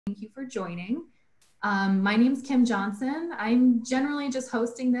Thank you for joining. My name is Kim Johnson. I'm generally just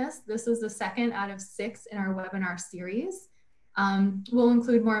hosting this. This is the second out of 6 in our webinar series. We'll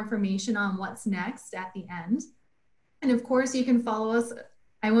include more information on what's next at the end. And of course, you can follow us.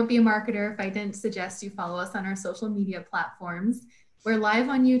 I won't be a marketer if I didn't suggest you follow us on our social media platforms. We're live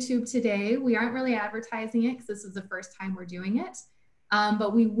on YouTube today. We aren't really advertising it because this is the first time we're doing it.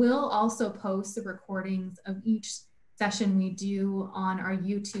 But we will also post the recordings of each session we do on our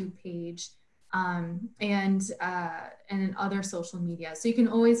YouTube page and in other social media. So you can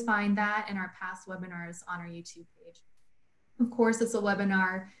always find that in our past webinars on our YouTube page. Of course, it's a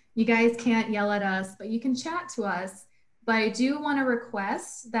webinar. You guys can't yell at us, but you can chat to us. But I do want to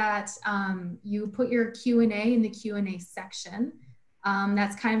request that you put your Q&A in the Q&A section.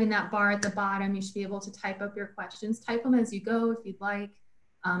 That's kind of in that bar at the bottom. You should be able to type up your questions. Type them as you go if you'd like.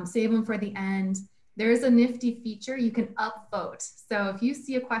 Save them for the end. There's a nifty feature. You can upvote. So if you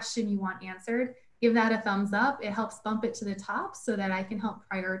see a question you want answered, give that a thumbs up. It helps bump it to the top so that I can help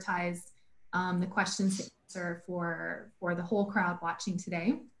prioritize the questions to answer for the whole crowd watching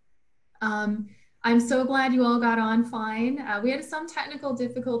today. I'm so glad you all got on fine. We had some technical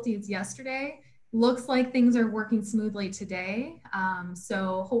difficulties yesterday. Looks like things are working smoothly today.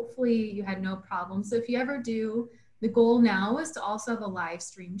 So hopefully you had no problems. So if you ever do, the goal now is to also have a live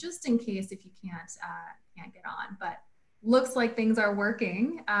stream just in case if you can't get on, but looks like things are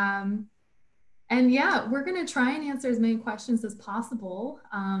working. And yeah, we're gonna try and answer as many questions as possible.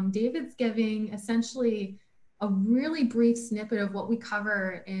 David's giving essentially a really brief snippet of what we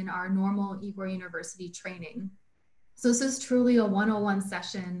cover in our normal Igor University training. So this is truly a 101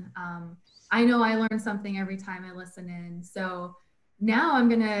 session. I know I learn something every time I listen in. So now I'm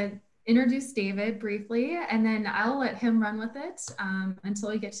gonna introduce David briefly, and then I'll let him run with it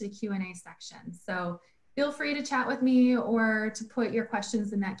until we get to the Q&A section. So feel free to chat with me or to put your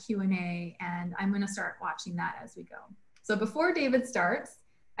questions in that Q&A, and I'm gonna start watching that as we go. So before David starts,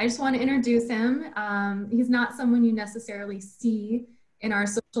 I just want to introduce him. He's not someone you necessarily see in our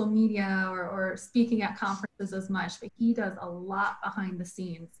social media or speaking at conferences as much, but he does a lot behind the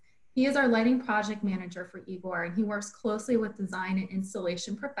scenes. He is our lighting project manager for Igor, and he works closely with design and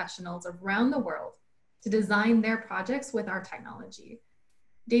installation professionals around the world to design their projects with our technology.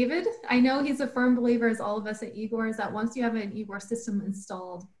 David, I know he's a firm believer, as all of us at Igor, is that once you have an Igor system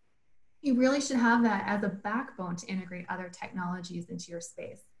installed, you really should have that as a backbone to integrate other technologies into your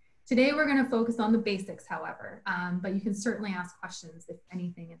space. Today, we're going to focus on the basics, however, but you can certainly ask questions if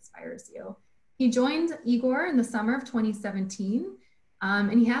anything inspires you. He joined Igor in the summer of 2017,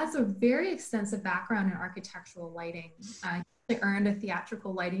 and he has a very extensive background in architectural lighting. He earned a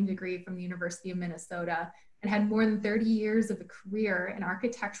theatrical lighting degree from the University of Minnesota and had more than 30 years of a career in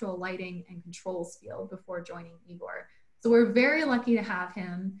architectural lighting and controls field before joining Igor. So we're very lucky to have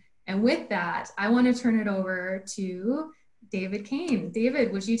him. And with that, I want to turn it over to David Kane.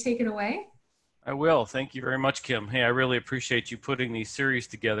 David, would you take it away? I will. Thank you very much, Kim. Hey, I really appreciate you putting these series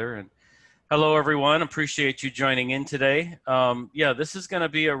together. And hello, everyone. Appreciate you joining in today. Yeah, this is going to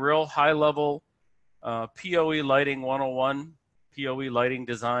be a real high-level PoE Lighting 101, PoE Lighting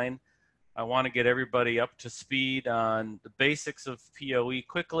Design. I want to get everybody up to speed on the basics of PoE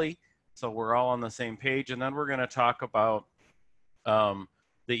quickly, so we're all on the same page. And then we're going to talk about the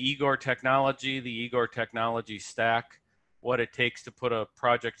Igor technology, the Igor technology stack, what it takes to put a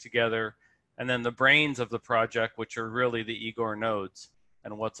project together, and then the brains of the project, which are really the Igor nodes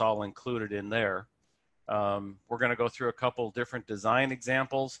and what's all included in there. We're going to go through a couple different design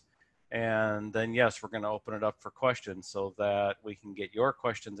examples, and then yes, we're going to open it up for questions so that we can get your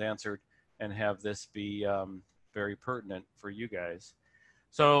questions answered and have this be very pertinent for you guys.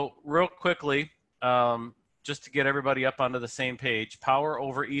 So real quickly, just to get everybody up onto the same page, Power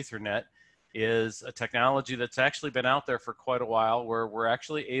over Ethernet is a technology that's actually been out there for quite a while, where we're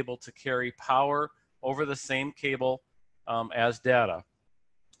actually able to carry power over the same cable as data.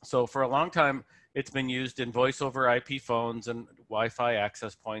 So for a long time, it's been used in voice over IP phones and Wi-Fi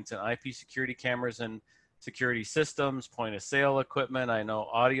access points and IP security cameras and security systems, point of sale equipment. I know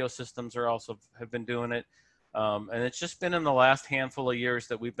audio systems are also have been doing it. And it's just been in the last handful of years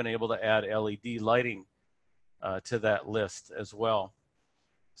that we've been able to add LED lighting to that list as well.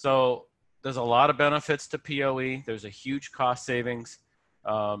 So there's a lot of benefits to PoE. There's a huge cost savings.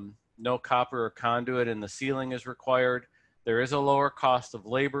 No copper or conduit in the ceiling is required. There is a lower cost of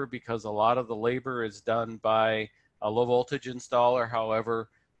labor because a lot of the labor is done by a low voltage installer. However,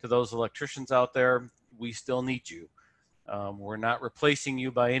 to those electricians out there, we still need you. We're not replacing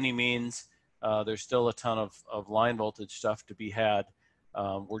you by any means. There's still a ton of line voltage stuff to be had.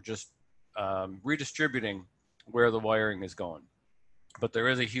 We're just redistributing where the wiring is going. but there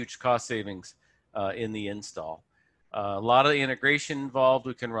is a huge cost savings in the install. A lot of the integration involved.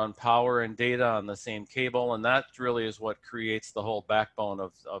 We can run power and data on the same cable, and that really is what creates the whole backbone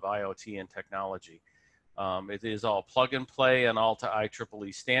of IoT and technology. It is all plug and play and all to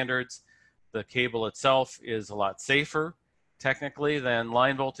IEEE standards. The cable itself is a lot safer technically than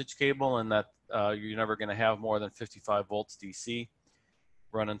line voltage cable, in that you're never going to have more than 55 volts DC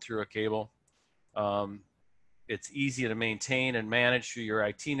running through a cable. It's easy to maintain and manage through your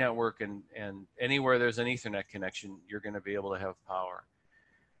IT network, and anywhere there's an Ethernet connection, you're going to be able to have power.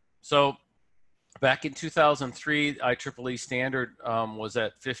 So back in 2003, IEEE standard was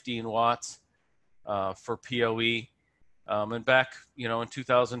at 15 watts for PoE. And back, in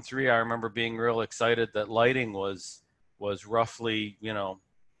 2003, I remember being real excited that lighting was roughly,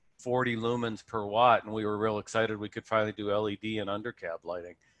 40 lumens per watt, and we were real excited we could finally do LED and undercab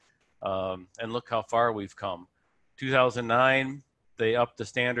lighting. And look how far we've come. 2009, they upped the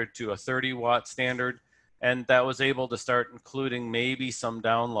standard to a 30 watt standard, and that was able to start including maybe some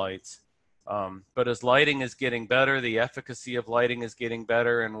downlights. But as lighting is getting better, the efficacy of lighting is getting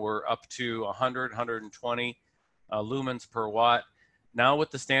better, and we're up to 100, 120 lumens per watt. Now with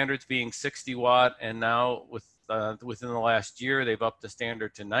the standards being 60 watt, and now within the last year, they've upped the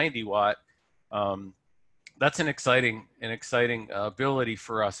standard to 90 watt. That's an exciting ability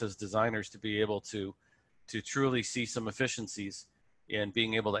for us as designers to be able to truly see some efficiencies in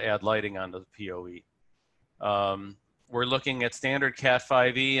being able to add lighting onto the PoE. We're looking at standard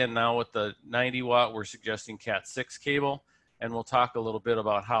Cat5e, and now with the 90 watt, we're suggesting Cat6 cable, and we'll talk a little bit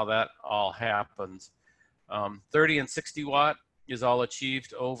about how that all happens. 30 and 60 watt is all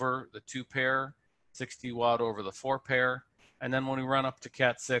achieved over the 2-pair, 60 watt over the 4-pair, and then when we run up to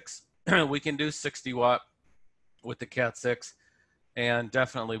Cat6, we can do 60 watt with the Cat6, and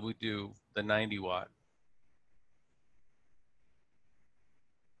definitely we do the 90 watt.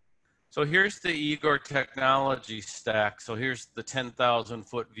 So here's the Igor technology stack. So here's the 10,000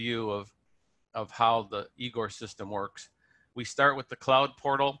 foot view of how the Igor system works. We start with the cloud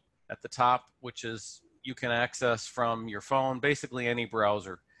portal at the top, which is you can access from your phone, basically any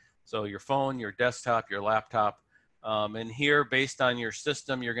browser. So your phone, your desktop, your laptop. And here, based on your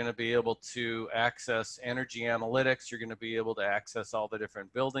system, you're going to be able to access energy analytics. You're going to be able to access all the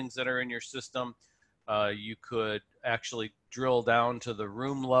different buildings that are in your system. You could actually drill down to the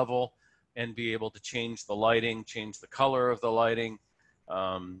room level and be able to change the lighting, change the color of the lighting,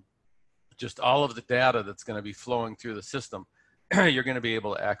 just all of the data that's going to be flowing through the system, you're going to be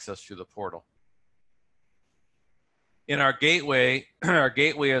able to access through the portal. In our gateway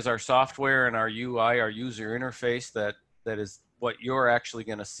is our software and our UI, our user interface that is what you're actually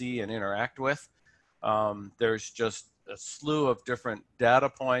going to see and interact with. There's just a slew of different data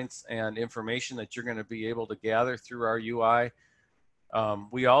points and information that you're going to be able to gather through our UI.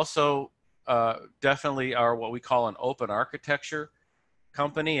 We also definitely are what we call an open architecture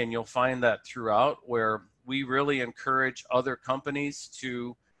company, and you'll find that throughout, where we really encourage other companies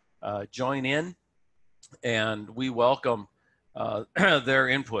to join in, and we welcome their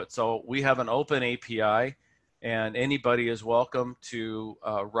input. So we have an open API, and anybody is welcome to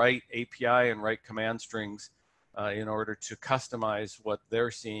write API and write command strings in order to customize what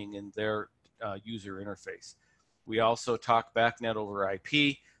they're seeing in their user interface. We also talk BACnet over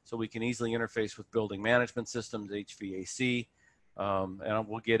IP, so we can easily interface with building management systems, HVAC, and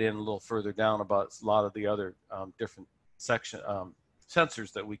we'll get in a little further down about a lot of the other different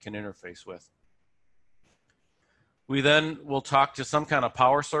sensors that we can interface with. We then will talk to some kind of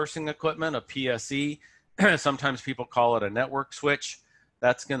power sourcing equipment, a PSE. Sometimes people call it a network switch.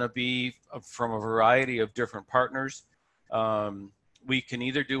 That's going to be from a variety of different partners. We can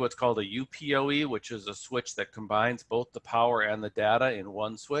either do what's called a UPoE, which is a switch that combines both the power and the data in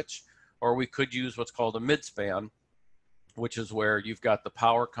one switch, or we could use what's called a midspan, which is where you've got the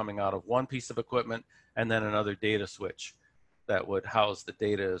power coming out of one piece of equipment and then another data switch that would house the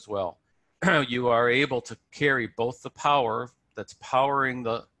data as well. You are able to carry both the power that's powering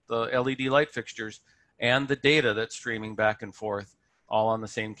the LED light fixtures and the data that's streaming back and forth all on the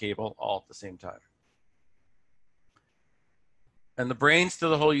same cable, all at the same time. And the brains to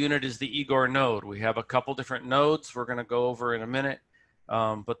the whole unit is the Igor node. We have a couple different nodes we're going to go over in a minute,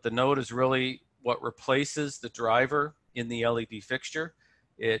 but the node is really what replaces the driver in the LED fixture.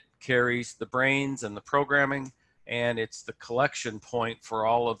 It carries the brains and the programming, and it's the collection point for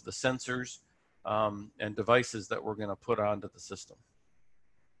all of the sensors and devices that we're going to put onto the system.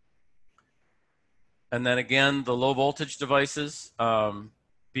 And then again, the low voltage devices,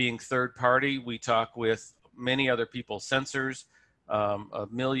 being third party, we talk with many other people's sensors, a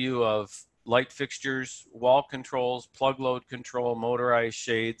milieu of light fixtures, wall controls, plug load control, motorized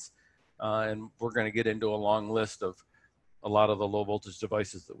shades, and we're going to get into a long list of a lot of the low voltage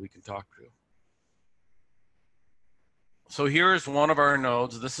devices that we can talk to. So here's one of our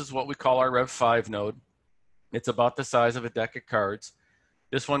nodes. This is what we call our Rev 5 node. It's about the size of a deck of cards.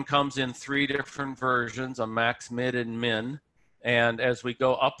 This one comes in 3 different versions, a max, mid, and min. And as we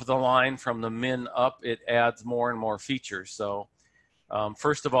go up the line from the min up, it adds more and more features. So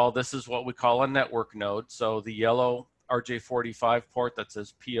first of all, this is what we call a network node. So the yellow RJ45 port that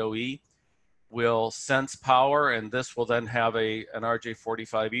says PoE will sense power, and this will then have an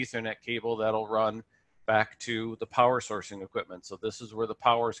RJ45 Ethernet cable that'll run back to the power sourcing equipment. So this is where the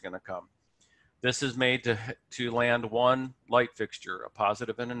power is going to come. This is made to land one light fixture, a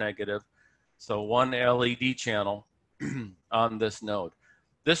positive and a negative. So one LED channel on this node.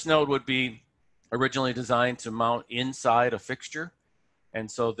 This node would be originally designed to mount inside a fixture.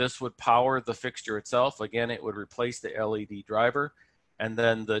 And so this would power the fixture itself. Again, it would replace the LED driver. And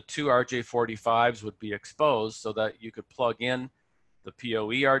then the 2 RJ45s would be exposed so that you could plug in the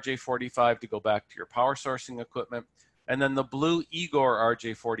PoE RJ45 to go back to your power sourcing equipment. And then the blue Igor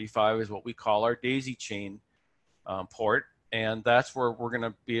RJ45 is what we call our daisy chain port. And that's where we're going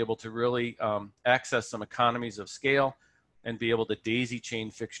to be able to really access some economies of scale and be able to daisy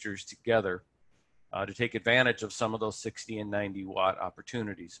chain fixtures together to take advantage of some of those 60 and 90 watt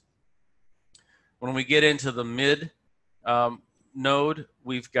opportunities. When we get into the mid node,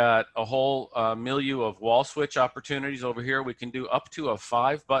 we've got a whole milieu of wall switch opportunities over here. We can do up to a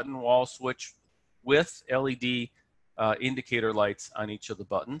 5-button wall switch with LED indicator lights on each of the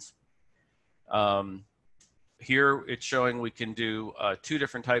buttons. Here it's showing we can do 2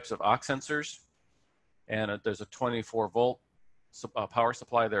 different types of aux sensors, and there's a 24-volt power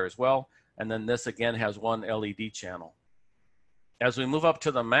supply there as well. And then this again has one LED channel. As we move up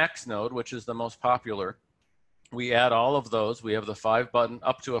to the max node, which is the most popular, we add all of those. We have the 5-button,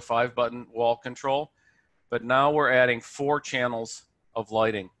 up to a 5-button wall control, but now we're adding 4 channels of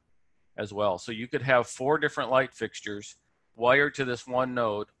lighting as well. So you could have 4 different light fixtures wired to this one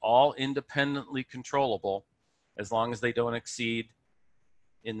node, all independently controllable, as long as they don't exceed,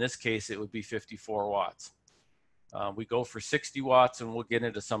 in this case, it would be 54 watts. We go for 60 watts, and we'll get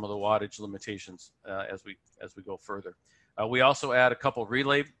into some of the wattage limitations as we go further. We also add a couple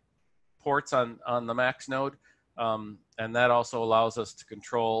relay ports on the max node, and that also allows us to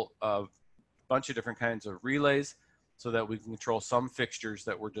control a bunch of different kinds of relays so that we can control some fixtures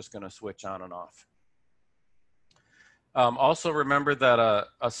that we're just going to switch on and off. Also remember that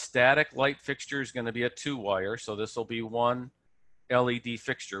a static light fixture is going to be a 2-wire, so this will be one LED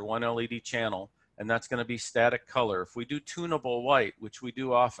fixture, one LED channel, and that's going to be static color. If we do tunable white, which we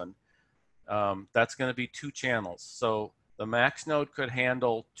do often, that's going to be 2 channels. So the max node could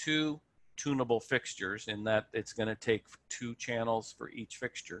handle 2 tunable fixtures in that it's going to take 2 channels for each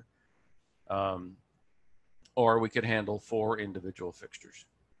fixture. Or we could handle 4 individual fixtures.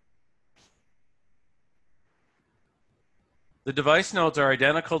 The device nodes are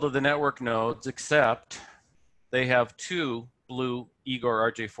identical to the network nodes, except they have 2 blue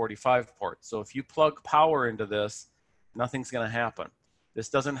Igor RJ45 ports. So if you plug power into this, nothing's going to happen. This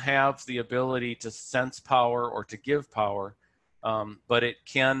doesn't have the ability to sense power or to give power, but it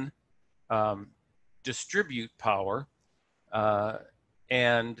can distribute power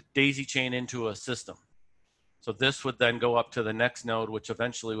and daisy chain into a system. So this would then go up to the next node, which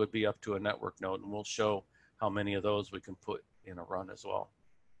eventually would be up to a network node, and we'll show how many of those we can put in a run as well.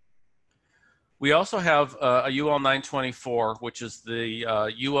 We also have a UL 924, which is the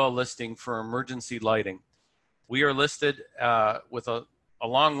UL listing for emergency lighting. We are listed with a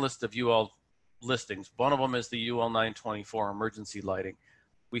long list of UL listings. One of them is the UL 924 emergency lighting.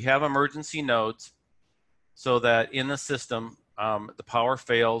 We have emergency nodes so that in the system, the power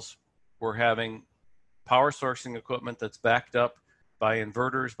fails. We're having power sourcing equipment that's backed up by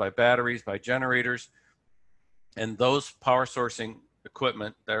inverters, by batteries, by generators. And those power sourcing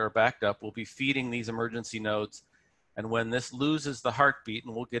equipment that are backed up will be feeding these emergency nodes. And when this loses the heartbeat,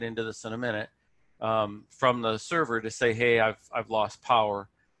 and we'll get into this in a minute, from the server to say, hey, I've lost power,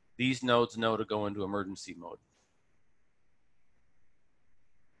 these nodes know to go into emergency mode.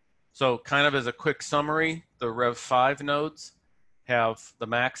 So kind of as a quick summary, the Rev 5 nodes have, the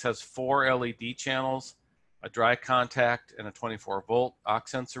max has 4 LED channels, a dry contact, and a 24-volt aux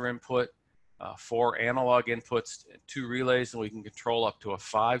sensor input, 4 analog inputs, 2 relays, and we can control up to a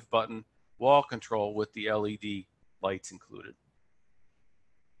 5-button wall control with the LED lights included.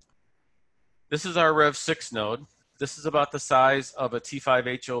 This is our Rev 6 node. This is about the size of a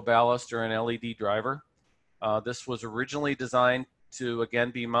T5HO ballast or an LED driver. This was originally designed to,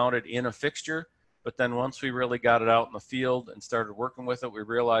 again, be mounted in a fixture. But then once we really got it out in the field and started working with it, we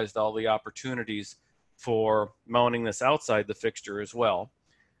realized all the opportunities for mounting this outside the fixture as well.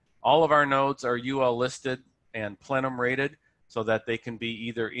 All of our nodes are UL listed and plenum rated so that they can be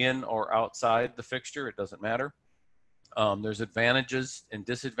either in or outside the fixture. It doesn't matter. There's advantages and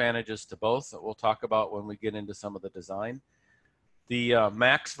disadvantages to both that we'll talk about when we get into some of the design. The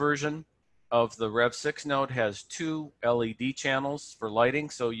max version of the Rev 6 node has 2 LED channels for lighting,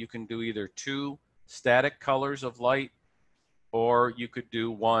 so you can do either 2 static colors of light, or you could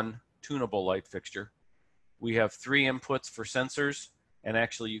do 1 tunable light fixture. We have 3 inputs for sensors, and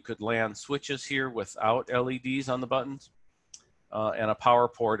actually you could land switches here without LEDs on the buttons, and a power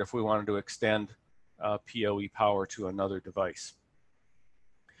port if we wanted to extend PoE power to another device.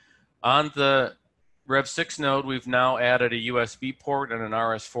 On the Rev 6 node, we've now added a USB port and an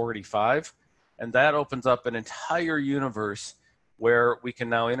RS-485, and that opens up an entire universe where we can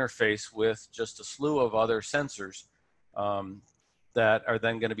now interface with just a slew of other sensors that are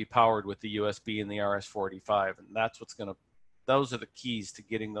then going to be powered with the USB and the RS-485, and that's what's going to, those are the keys to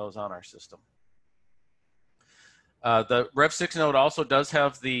getting those on our system. The Rev 6 node also does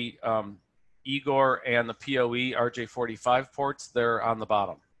have the Igor and the PoE RJ45 ports. They're on the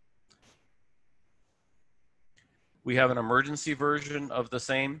bottom. We have an emergency version of the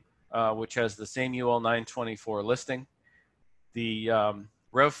same, which has the same UL 924 listing. The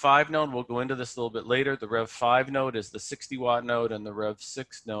Rev 5 node, we'll go into this a little bit later. The Rev 5 node is the 60 watt node, and the Rev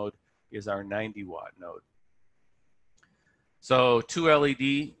 6 node is our 90 watt node. So 2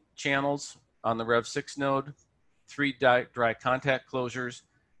 LED channels on the Rev 6 node, 3 dry contact closures,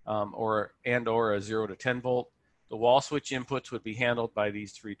 or a 0 to 10 volt. The wall switch inputs would be handled by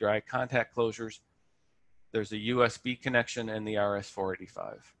these 3 dry contact closures. There's a USB connection and the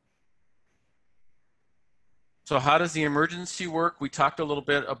RS-485. So how does the emergency work? We talked a little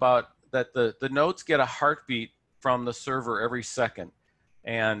bit about that the nodes get a heartbeat from the server every second.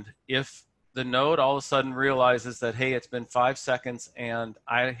 And if the node all of a sudden realizes that, hey, it's been 5 seconds and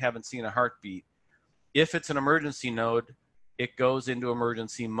I haven't seen a heartbeat, if it's an emergency node, it goes into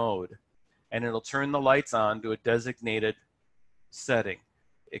emergency mode and it'll turn the lights on to a designated setting.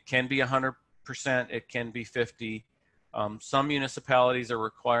 It can be 100%, it can be 50. Some municipalities are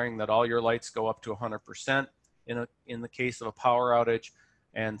requiring that all your lights go up to 100% in the case of a power outage,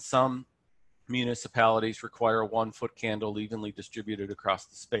 and some municipalities require a 1-foot candle evenly distributed across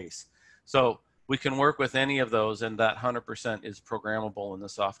the space. So we can work with any of those, and that 100% is programmable in the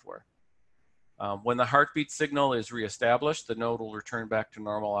software. When the heartbeat signal is reestablished, the node will return back to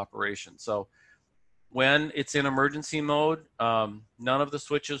normal operation. So when it's in emergency mode, none of the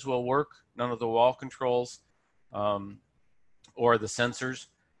switches will work, none of the wall controls or the sensors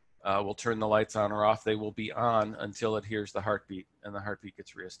will turn the lights on or off. They will be on until it hears the heartbeat and the heartbeat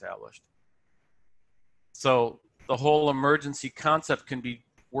gets reestablished. So the whole emergency concept can be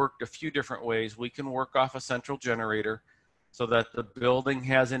worked a few different ways. We can work off a central generator so that the building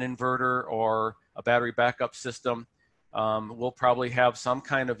has an inverter or a battery backup system. We'll probably have some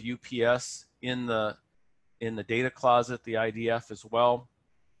kind of UPS in the data closet, the IDF as well,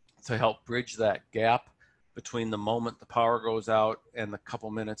 to help bridge that gap between the moment the power goes out and a couple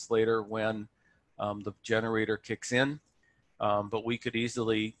minutes later when the generator kicks in. But we could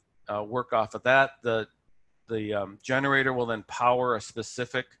easily work off of that. The generator will then power a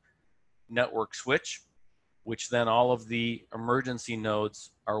specific network switch, which then all of the emergency nodes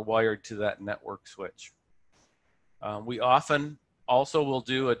are wired to that network switch. We often also will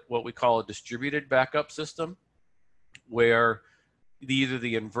do what we call a distributed backup system, where either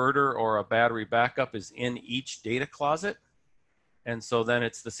the inverter or a battery backup is in each data closet. And so then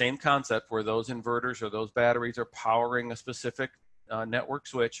it's the same concept where those inverters or those batteries are powering a specific network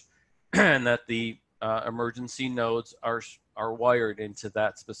switch, and that the emergency nodes are wired into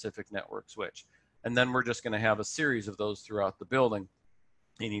that specific network switch. And then we're just going to have a series of those throughout the building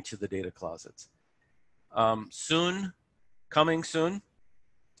in each of the data closets. Coming soon,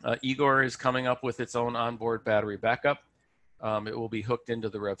 Igor is coming up with its own onboard battery backup. It will be hooked into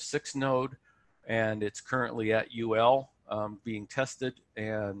the Rev 6 node, and it's currently at UL being tested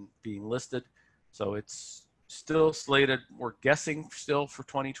and being listed. So it's still slated, we're guessing still for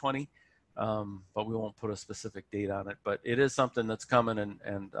 2020, but we won't put a specific date on it. But it is something that's coming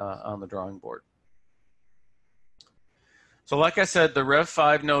and on the drawing board. So like I said, the Rev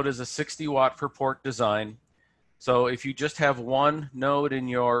 5 node is a 60 watt per port design. So if you just have one node in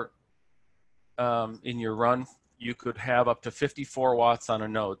your run, you could have up to 54 watts on a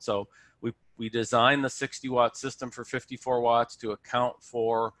node. So we designed the 60 watt system for 54 watts to account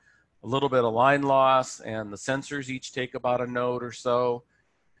for a little bit of line loss, and the sensors each take about a node or so,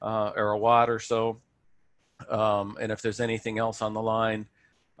 or a watt or so. And if there's anything else on the line,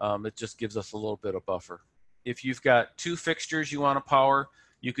 it just gives us a little bit of buffer. If you've got two fixtures you want to power,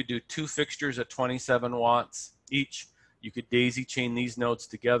 you could do two fixtures at 27 watts each. You could daisy chain these nodes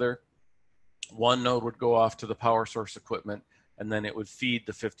together. One node would go off to the power source equipment, and then it would feed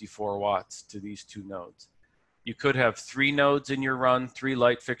the 54 watts to these two nodes. You could have three nodes in your run, three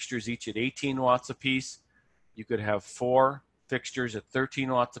light fixtures each at 18 watts apiece. You could have four fixtures at 13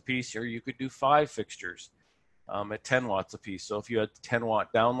 watts apiece, or you could do five fixtures at 10 watts apiece. So if you had 10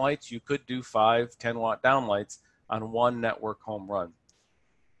 watt downlights, you could do 5 10 watt downlights on one network home run.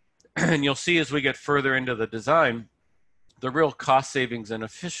 And you'll see as we get further into the design, the real cost savings and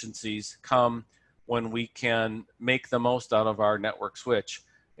efficiencies come when we can make the most out of our network switch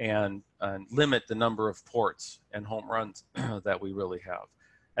and limit the number of ports and home runs that we really have.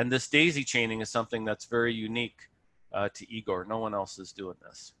 And this daisy chaining is something that's very unique to Igor. No one else is doing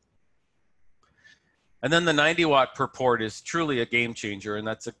this. And then the 90 watt per port is truly a game changer, and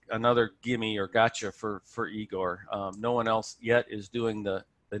that's another gimme or gotcha for Igor. No one else yet is doing the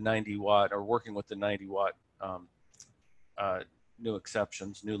 90 watt or working with the 90 watt new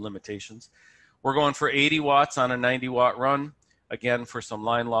exceptions, new limitations. We're going for 80 watts on a 90 watt run, again for some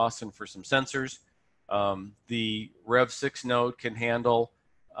line loss and for some sensors. The Rev 6 node can handle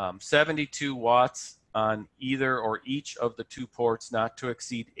 72 watts on either or each of the two ports, not to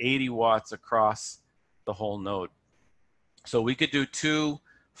exceed 80 watts across the whole node. So we could do two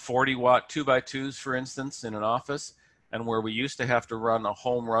 40 watt 2x2s, for instance, in an office, and where we used to have to run a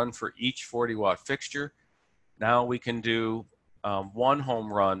home run for each 40 watt fixture, now we can do one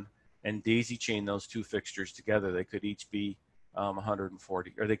home run and daisy chain those two fixtures together. They could each be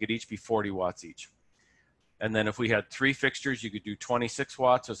 140, or they could each be 40 watts each. And then if we had three fixtures, you could do 26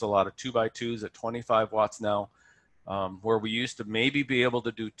 watts. There's a lot of 2x2s at 25 watts now, where we used to maybe be able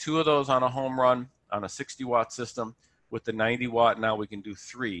to do two of those on a home run on a 60 watt system. With the 90 watt, now we can do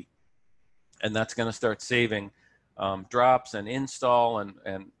three. And that's going to start saving drops and install,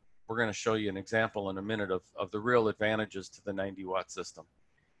 and we're going to show you an example in a minute of the real advantages to the 90 watt system.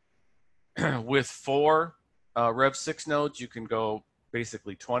 With four Rev 6 nodes, you can go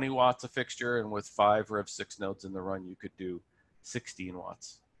basically 20 watts a fixture, and with 5 Rev 6 nodes in the run, you could do 16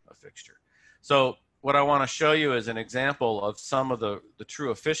 watts a fixture. So what I want to show you is an example of some of the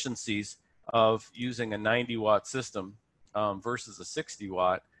true efficiencies of using a 90 watt system versus a 60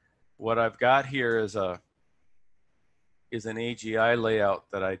 watt. What I've got here is an AGI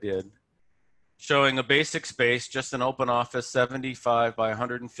layout that I did, showing a basic space, just an open office, 75 by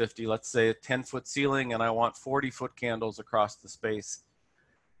 150, let's say a 10-foot ceiling, and I want 40-foot candles across the space.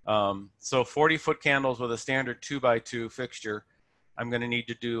 So 40-foot candles with a standard 2x2 fixture, I'm going to need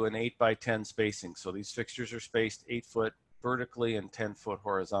to do an 8x10 spacing. So these fixtures are spaced 8 foot vertically and 10 foot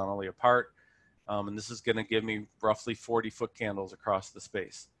horizontally apart. And this is going to give me roughly 40-foot candles across the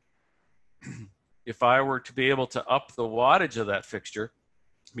space. If I were to be able to up the wattage of that fixture,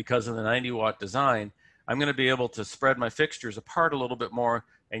 because of the 90 watt design, I'm going to be able to spread my fixtures apart a little bit more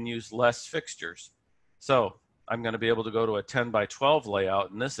and use less fixtures. So I'm going to be able to go to a 10 by 12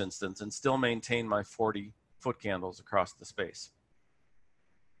 layout in this instance and still maintain my 40-foot candles across the space.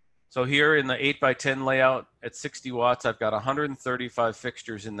 So here in the 8 by 10 layout at 60 watts, I've got 135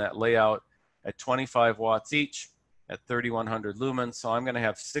 fixtures in that layout at 25 watts each at 3100 lumens. So I'm going to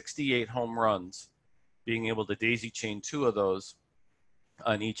have 68 home runs, being able to daisy chain 2 of those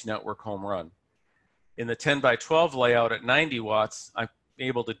on each network home run. In the 10 by 12 layout at 90 watts, I'm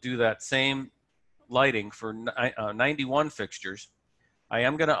able to do that same lighting for 91 fixtures. I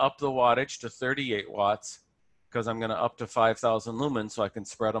am going to up the wattage to 38 watts because I'm going to up to 5,000 lumens so I can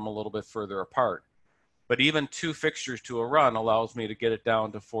spread them a little bit further apart. But even 2 fixtures to a run allows me to get it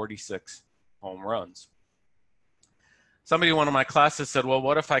down to 46 home runs. Somebody in one of my classes said, well,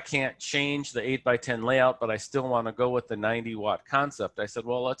 what if I can't change the 8 by 10 layout, but I still want to go with the 90 watt concept? I said,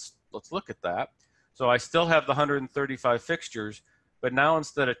 well, let's look at that. So I still have the 135 fixtures, but now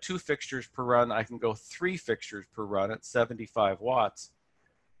instead of 2 fixtures per run, I can go 3 fixtures per run at 75 watts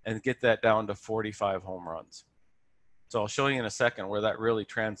and get that down to 45 home runs. So I'll show you in a second where that really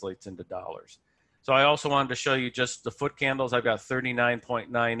translates into dollars. So I also wanted to show you just the foot candles. I've got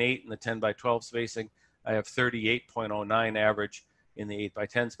 39.98 in the 10 by 12 spacing. I have 38.09 average in the 8 by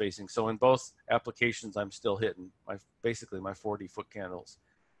 10 spacing. So in both applications, I'm still hitting basically my 40-foot candles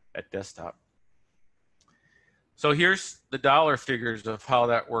at desktop. So here's the dollar figures of how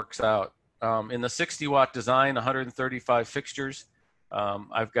that works out. In the 60 watt design, 135 fixtures.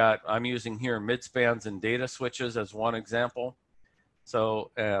 I'm using here mid spans and data switches as one example.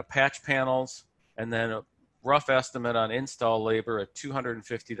 So patch panels, and then a rough estimate on install labor at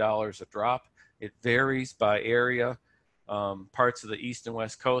 $250 a drop. It varies by area. Parts of the East and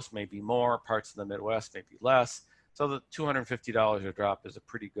West Coast may be more, parts of the Midwest may be less. So the $250 a drop is a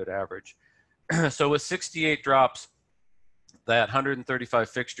pretty good average. So with 68 drops, that 135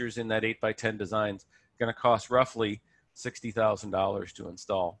 fixtures in that 8x10 design is going to cost roughly $60,000 to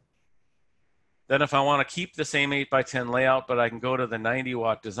install. Then if I want to keep the same 8x10 layout, but I can go to the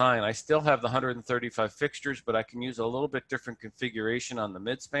 90-watt design, I still have the 135 fixtures, but I can use a little bit different configuration on the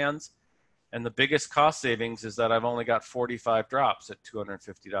mid-spans. And the biggest cost savings is that I've only got 45 drops at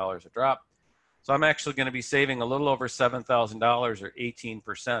 $250 a drop. So I'm actually going to be saving a little over $7,000 or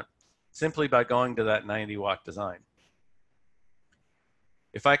 18% simply by going to that 90-watt design.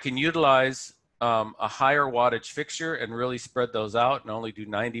 If I can utilize a higher wattage fixture and really spread those out and only do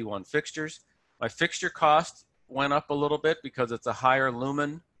 91 fixtures, my fixture cost went up a little bit because it's a higher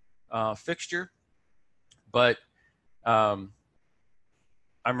lumen fixture, but I'm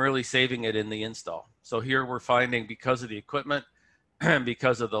really saving it in the install. So here we're finding, because of the equipment and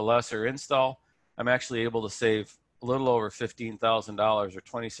because of the lesser install, I'm actually able to save a little over $15,000 or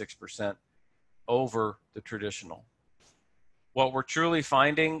 26% over the traditional. What we're truly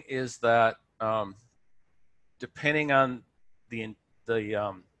finding is that depending on the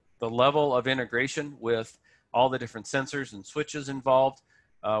level of integration with all the different sensors and switches involved,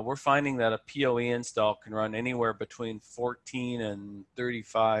 we're finding that a PoE install can run anywhere between 14 and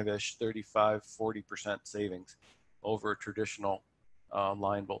 35-ish, 35, 40% savings over a traditional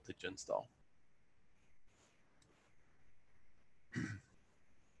line voltage install.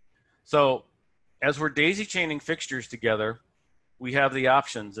 So as we're daisy chaining fixtures together, we have the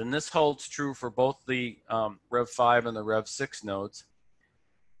options, and this holds true for both the Rev 5 and the Rev 6 nodes.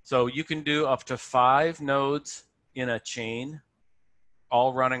 So you can do up to 5 nodes in a chain,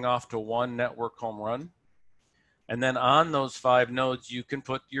 all running off to one network home run. And then on those 5 nodes, you can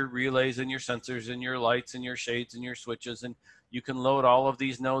put your relays and your sensors and your lights and your shades and your switches, and you can load all of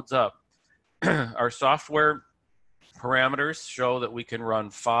these nodes up. Our software parameters show that we can run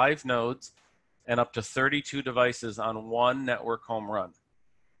 5 nodes and up to 32 devices on one network home run.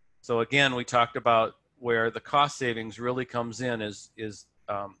 So again, we talked about where the cost savings really comes in is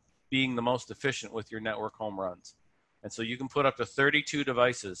being the most efficient with your network home runs. And so you can put up to 32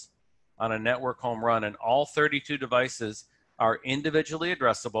 devices on a network home run, and all 32 devices are individually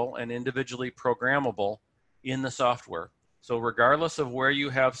addressable and individually programmable in the software. So regardless of where you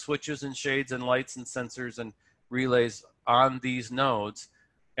have switches and shades and lights and sensors and relays on these nodes,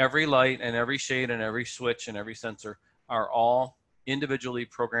 every light and every shade and every switch and every sensor are all individually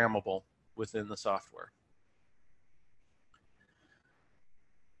programmable within the software.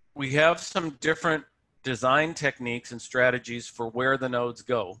 We have some different design techniques and strategies for where the nodes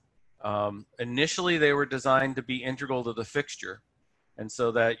go. Initially, they were designed to be integral to the fixture, and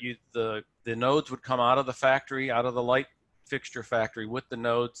so that the nodes would come out of the factory, out of the light fixture factory with the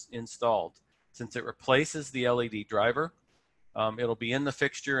nodes installed. Since it replaces the LED driver, it'll be in the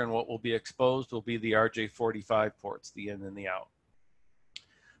fixture, and what will be exposed will be the RJ45 ports, the in and the out.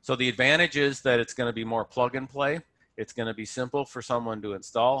 So the advantage is that it's going to be more plug and play. It's going to be simple for someone to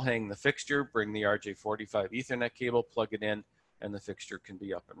install, hang the fixture, bring the RJ45 Ethernet cable, plug it in, and the fixture can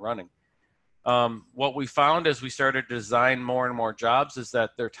be up and running. What we found as we started to design more and more jobs is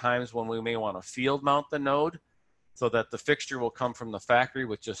that there are times when we may want to field mount the node so that the fixture will come from the factory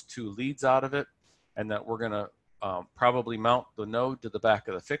with just 2 leads out of it, and that we're going to probably mount the node to the back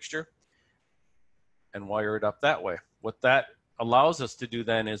of the fixture and wire it up that way. What that allows us to do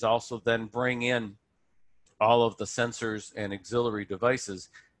then is also then bring in all of the sensors and auxiliary devices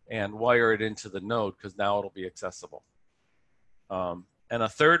and wire it into the node, because now it'll be accessible. And a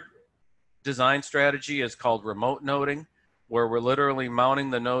third design strategy is called remote noding, where we're literally mounting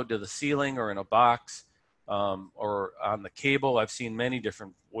the node to the ceiling or in a box or on the cable. I've seen many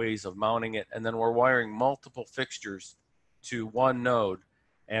different ways of mounting it, and then we're wiring multiple fixtures to one node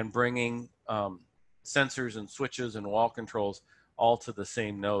and bringing sensors and switches and wall controls all to the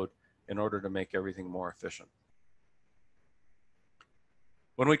same node in order to make everything more efficient.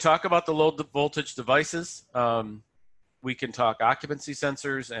 When we talk about the low voltage devices, we can talk occupancy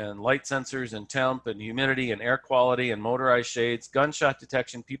sensors and light sensors and temp and humidity and air quality and motorized shades, gunshot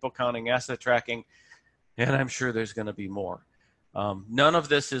detection, people counting, asset tracking, and I'm sure there's going to be more. None of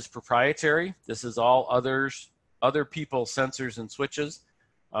this is proprietary. This is all other people's sensors and switches.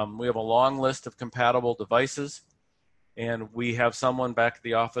 We have a long list of compatible devices, and we have someone back at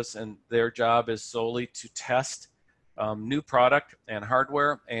the office, and their job is solely to test new product and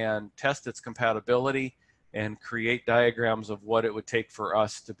hardware and test its compatibility and create diagrams of what it would take for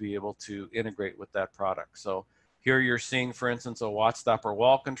us to be able to integrate with that product. So here you're seeing, for instance, a watt stopper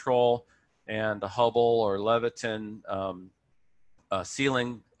wall control and a Hubble or Leviton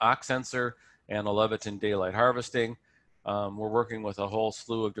ceiling ox sensor and a Leviton daylight harvesting. We're working with a whole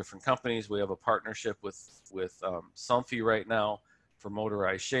slew of different companies. We have a partnership with Somfy right now for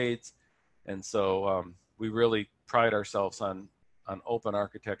motorized shades. And so we really pride ourselves on open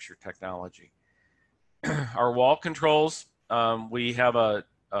architecture technology. Our wall controls, we have a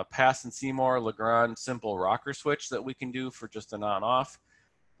Pass and Seymour Legrand simple rocker switch that we can do for just an on-off.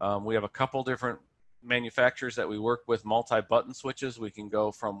 We have a couple different manufacturers that we work with, multi-button switches. We can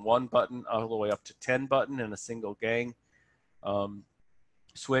go from 1 button all the way up to 10 button in a single gang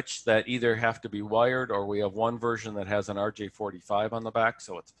switch that either have to be wired, or we have one version that has an RJ45 on the back,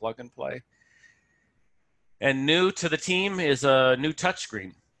 so it's plug and play. And new to the team is a new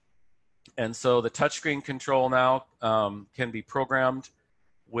touchscreen. And so the touchscreen control now can be programmed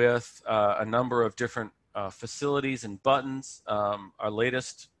with a number of different facilities and buttons. Our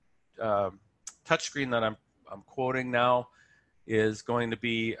latest touchscreen that I'm quoting now is going to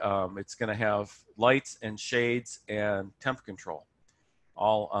be, it's going to have lights and shades and temp control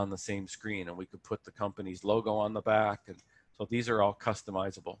all on the same screen. And we could put the company's logo on the back. And so these are all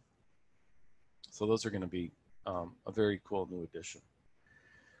customizable. So those are going to be a very cool new addition.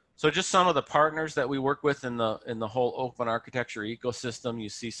 So just some of the partners that we work with in the whole open architecture ecosystem. You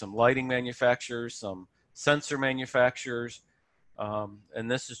see some lighting manufacturers, some sensor manufacturers, and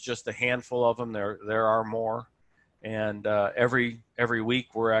this is just a handful of them. There are more, and every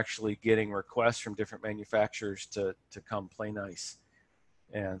week we're actually getting requests from different manufacturers to come play nice.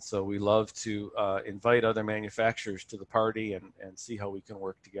 And so we love to invite other manufacturers to the party and see how we can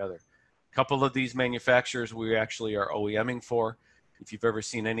work together. A couple of these manufacturers we actually are OEMing for. If you've ever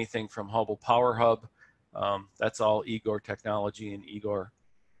seen anything from Hubble Power Hub, that's all Igor technology and Igor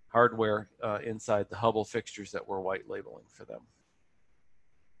hardware inside the Hubble fixtures that we're white labeling for them.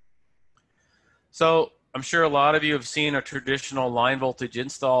 So I'm sure a lot of you have seen a traditional line voltage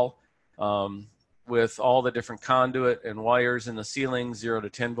install with all the different conduit and wires in the ceiling, 0 to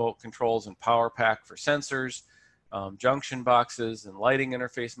 10 volt controls and power pack for sensors, junction boxes and lighting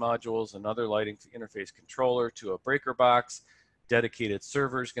interface modules, another lighting interface controller to a breaker box. Dedicated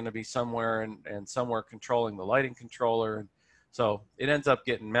server is going to be somewhere and somewhere controlling the lighting controller. And so it ends up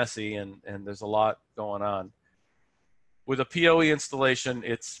getting messy and there's a lot going on. With a PoE installation,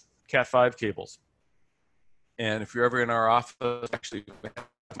 it's Cat5 cables. And if you're ever in our office, actually we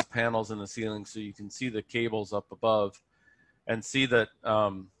have panels in the ceiling so you can see the cables up above and see that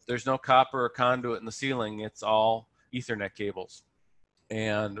there's no copper or conduit in the ceiling. It's all Ethernet cables.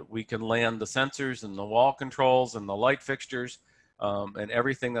 And we can land the sensors and the wall controls and the light fixtures and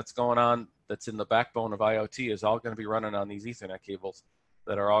everything that's going on that's in the backbone of IoT is all going to be running on these Ethernet cables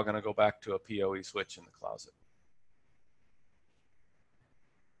that are all going to go back to a PoE switch in the closet.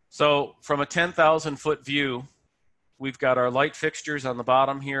 So from a 10,000 foot view, we've got our light fixtures on the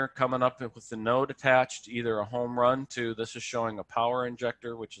bottom here coming up with the node attached, either a home run to, this is showing a power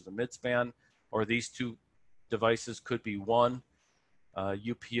injector, which is a midspan, or these two devices could be one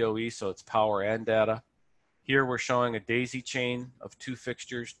UPoE, so it's power and data. Here we're showing a daisy chain of 2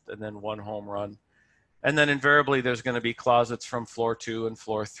 fixtures and then 1 home run. And then invariably there's going to be closets from floor 2 and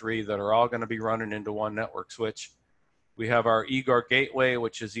floor 3 that are all going to be running into one network switch. We have our Igor gateway,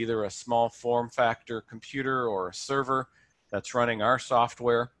 which is either a small form factor computer or a server that's running our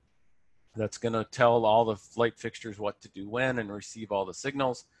software that's going to tell all the light fixtures what to do when and receive all the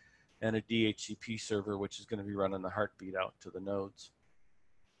signals, and a DHCP server, which is going to be running the heartbeat out to the nodes.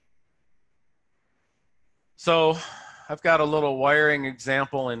 So I've got a little wiring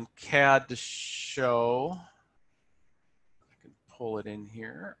example in CAD to show. I can pull it in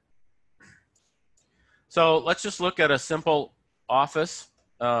here. So let's just look at a simple office,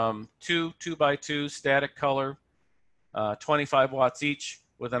 2 2x2 static color, 25 watts each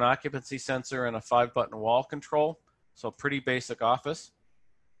with an occupancy sensor and a 5-button wall control. So pretty basic office.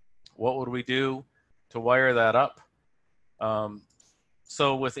 What would we do to wire that up?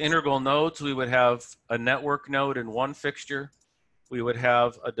 So with integral nodes, we would have a network node in one fixture. We would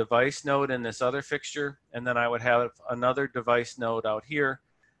have a device node in this other fixture. And then I would have another device node out here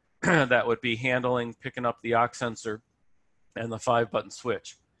that would be handling, picking up the aux sensor and the 5-button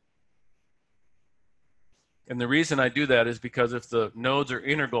switch. And the reason I do that is because if the nodes are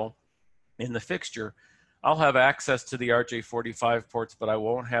integral in the fixture, I'll have access to the RJ45 ports, but I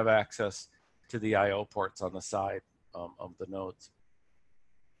won't have access to the IO ports on the side of the nodes.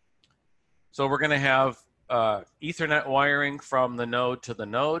 So we're going to have Ethernet wiring from the node to the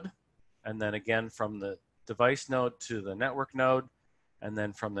node, and then again from the device node to the network node, and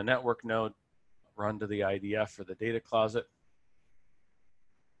then from the network node, run to the IDF or the data closet.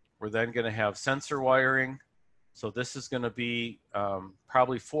 We're then going to have sensor wiring. So this is going to be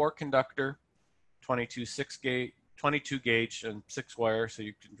probably 4-conductor, 22 gauge and 6 wire. So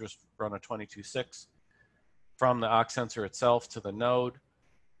you can just run a 22/6 from the aux sensor itself to the node.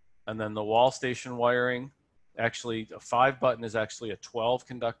 And then the wall station wiring, actually a 5-button is actually a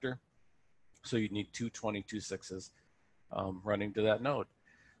 12-conductor. So you need 2 22/6s running to that node.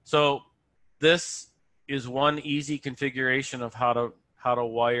 So this is one easy configuration of how to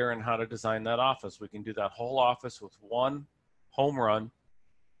wire and how to design that office. We can do that whole office with one home run,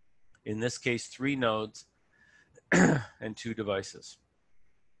 in this case 3 nodes and 2 devices.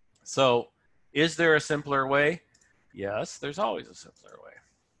 So is there a simpler way? Yes, there's always a simpler way.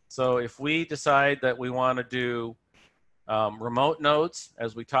 So if we decide that we want to do remote nodes,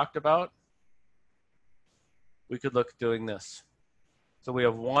 as we talked about, we could look at doing this. So we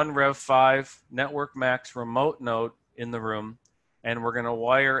have one Rev 5 Network Max remote node in the room, and we're going to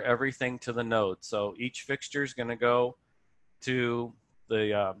wire everything to the node. So each fixture is going to go to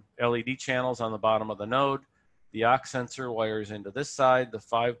the LED channels on the bottom of the node. The aux sensor wires into this side. The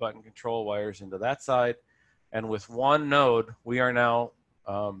 5-button control wires into that side. And with one node, we are now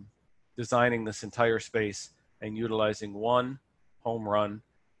designing this entire space and utilizing one home run,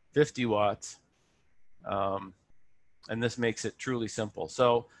 50 watts. And this makes it truly simple.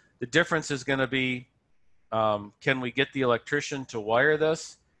 So the difference is going to be, can we get the electrician to wire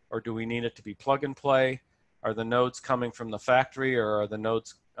this, or do we need it to be plug and play? Are the nodes coming from the factory, or are the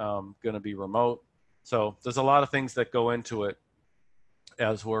nodes going to be remote? So there's a lot of things that go into it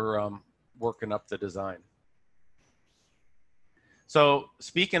as we're working up the design. So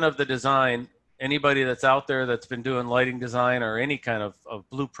speaking of the design, anybody that's out there that's been doing lighting design or any kind of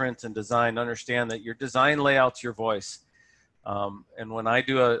blueprints and design, understand that your design layout's your voice. And when I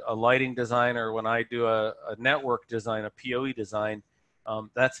do a lighting design, or when I do a network design, a PoE design,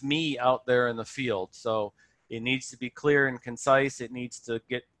 that's me out there in the field. So it needs to be clear and concise. It needs to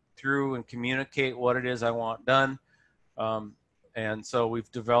get through and communicate what it is I want done. And so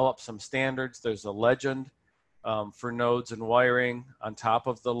we've developed some standards. There's a legend for nodes and wiring on top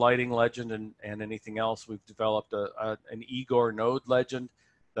of the lighting legend and anything else. We've developed an Igor node legend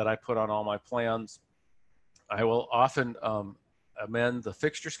that I put on all my plans. I will often amend the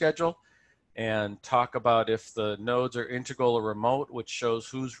fixture schedule and talk about if the nodes are integral or remote, which shows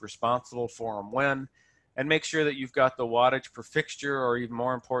who's responsible for them when, and make sure that you've got the wattage per fixture, or even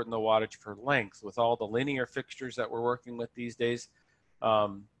more important, the wattage per length. With all the linear fixtures that we're working with these days,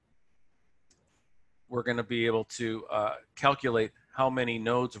 we're going to be able to calculate how many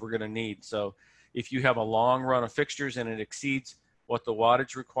nodes we're going to need. So if you have a long run of fixtures and it exceeds what the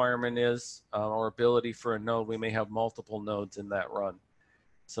wattage requirement is, or ability for a node, we may have multiple nodes in that run.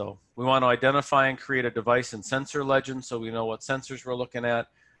 So we want to identify and create a device and sensor legend so we know what sensors we're looking at.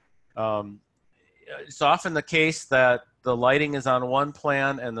 It's often the case that the lighting is on one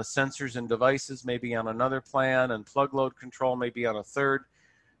plan and the sensors and devices may be on another plan, and plug load control may be on a third.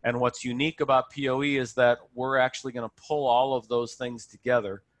 And what's unique about PoE is that we're actually going to pull all of those things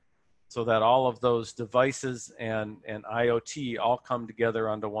together so that all of those devices and IoT all come together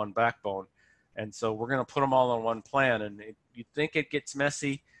onto one backbone. And so we're going to put them all on one plan. And you'd think it gets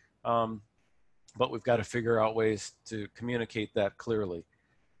messy, but we've got to figure out ways to communicate that clearly.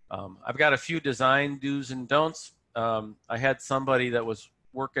 I've got a few design do's and don'ts. I had somebody that was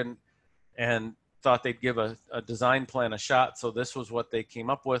working and thought they'd give a design plan a shot. So this was what they came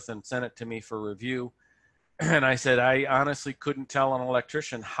up with and sent it to me for review. And I said, I honestly couldn't tell an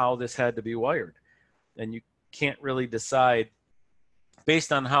electrician how this had to be wired. And you can't really decide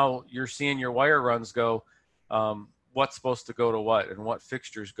based on how you're seeing your wire runs go, what's supposed to go to what and what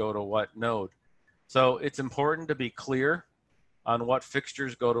fixtures go to what node. So it's important to be clear on what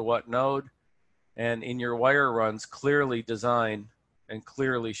fixtures go to what node, and in your wire runs, clearly design and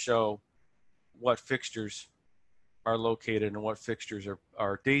clearly show what fixtures are located and what fixtures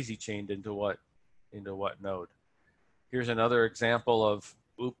are daisy chained into what node. Here's another example of,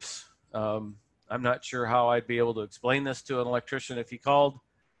 oops, I'm not sure how I'd be able to explain this to an electrician if he called,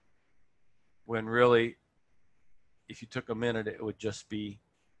 when really, if you took a minute, it would just be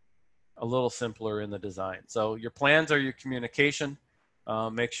a little simpler in the design. So your plans are your communication.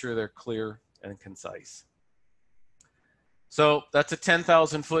 Make sure they're clear and concise. So that's a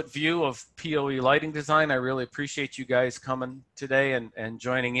 10,000 foot view of PoE lighting design. I really appreciate you guys coming today and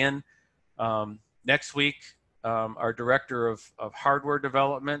joining in. Next week, our director of hardware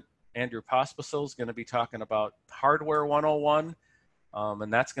development, Andrew Pospisil, is going to be talking about hardware 101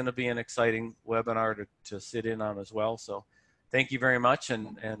 And that's going to be an exciting webinar to sit in on as well. So thank you very much.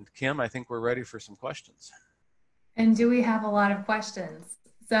 And Kim, I think we're ready for some questions. And do we have a lot of questions?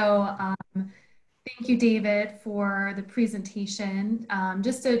 So thank you, David, for the presentation.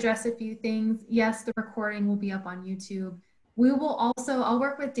 Just to address a few things, yes, the recording will be up on YouTube. We will also, I'll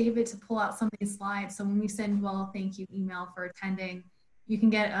work with David to pull out some of these slides. So when we send you all a thank you email for attending, you can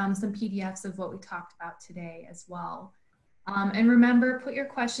get some PDFs of what we talked about today as well. And remember, put your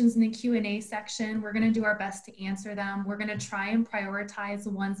questions in the Q&A section. We're going to do our best to answer them. We're going to try and prioritize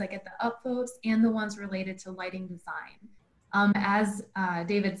the ones that get the upvotes and the ones related to lighting design. As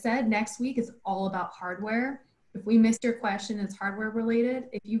David said, next week is all about hardware. If we missed your question, it's hardware related.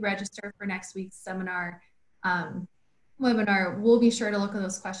 If you register for next week's seminar, webinar, we'll be sure to look at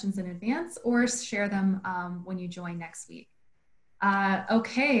those questions in advance or share them when you join next week.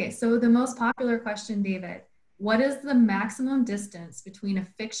 Okay, so the most popular question, David. What is the maximum distance between a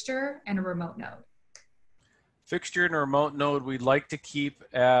fixture and a remote node? Fixture and a remote node we'd like to keep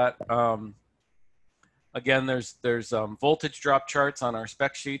at, again, there's voltage drop charts on our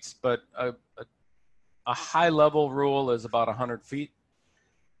spec sheets, but a high level rule is about 100 feet.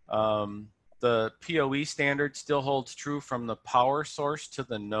 The PoE standard still holds true from the power source to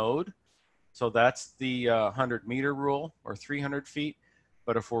the node. So that's the 100-meter rule, or 300 feet.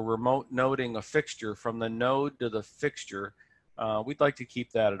 But if we're remote noding a fixture from the node to the fixture, we'd like to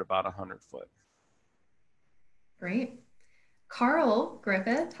keep that at about 100 foot. Great. Carl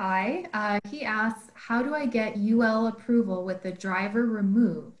Griffith, hi. He asks, how do I get UL approval with the driver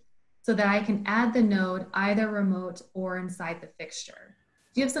removed so that I can add the node either remote or inside the fixture?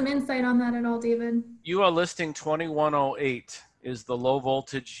 Do you have some insight on that at all, David? UL listing 2108 is the low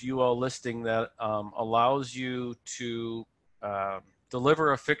voltage UL listing that allows you to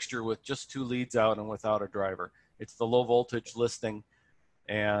deliver a fixture with just 2 leads out and without a driver. It's the low voltage listing,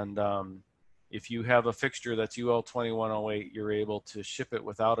 and if you have a fixture that's UL 2108, you're able to ship it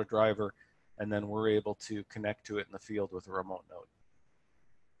without a driver, and then we're able to connect to it in the field with a remote node.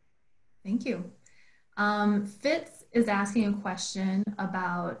 Thank you. Fitz is asking a question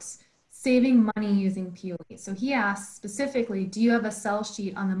about saving money using PoE. So he asks specifically, do you have a sell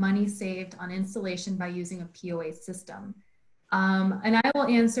sheet on the money saved on installation by using a PoE system? And I will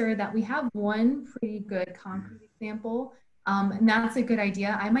answer that we have one pretty good concrete example, and that's a good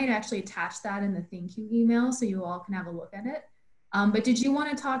idea. I might actually attach that in the thank you email so you all can have a look at it. But did you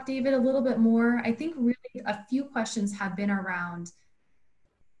want to talk, David, a little bit more? I think really a few questions have been around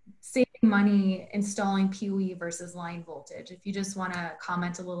saving money installing PoE versus line voltage. If you just want to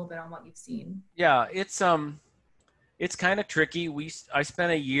comment a little bit on what you've seen. Yeah, it's kind of tricky. I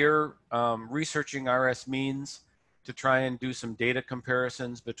spent a year researching RS means to try and do some data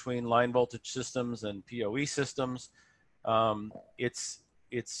comparisons between line voltage systems and PoE systems. It's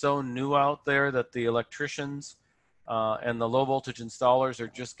so new out there that the electricians and the low voltage installers are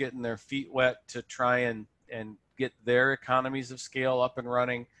just getting their feet wet to try and get their economies of scale up and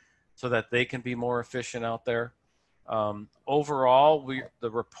running so that they can be more efficient out there. Overall,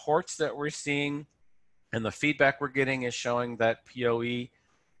 the reports that we're seeing and the feedback we're getting is showing that PoE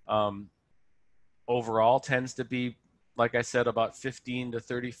overall tends to be, like I said, about 15 to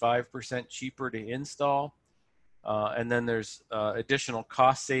 35% cheaper to install. And then there's additional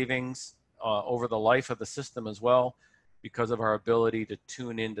cost savings over the life of the system as well, because of our ability to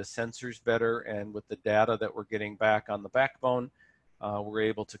tune into sensors better. And with the data that we're getting back on the backbone, we're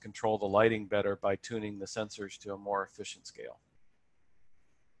able to control the lighting better by tuning the sensors to a more efficient scale.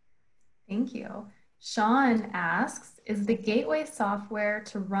 Thank you. Sean asks, is the gateway software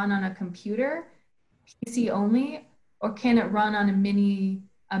to run on a computer, PC only, or can it run on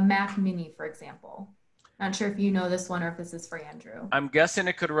a Mac Mini, for example? Not sure if you know this one or if this is for Andrew. I'm guessing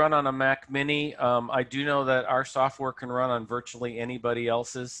it could run on a Mac Mini. I do know that our software can run on virtually anybody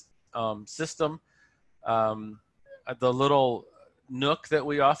else's system. The little NUC that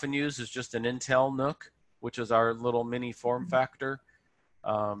we often use is just an Intel NUC, which is our little mini form factor.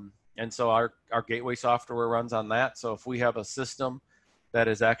 And so our gateway software runs on that. So if we have a system that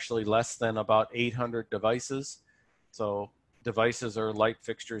is actually less than about 800 devices, so devices are light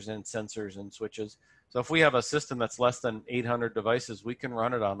fixtures and sensors and switches. So if we have a system that's less than 800 devices, we can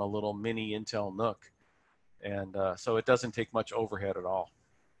run it on a little mini Intel NUC. And so it doesn't take much overhead at all.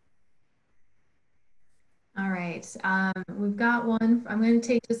 All right, we've got one. I'm going to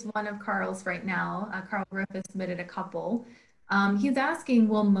take just one of Carl's right now. Carl Griffith submitted a couple. He's asking,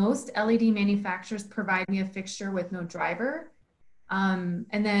 will most LED manufacturers provide me a fixture with no driver? And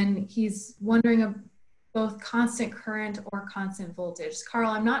then he's wondering of both constant current or constant voltage.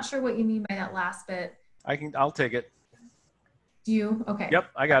 Carl, I'm not sure what you mean by that last bit. I'll take it. Do you? Okay. Yep,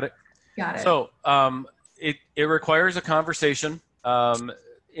 I got it. Got it. So it requires a conversation.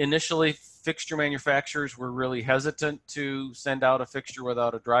 Initially, fixture manufacturers were really hesitant to send out a fixture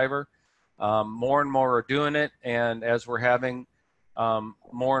without a driver. More and more are doing it, and as we're having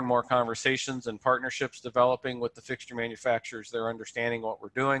more and more conversations and partnerships developing with the fixture manufacturers, they're understanding what we're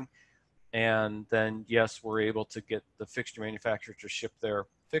doing. And then, yes, we're able to get the fixture manufacturers to ship their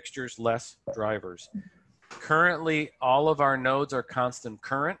fixtures, less drivers. Currently, all of our nodes are constant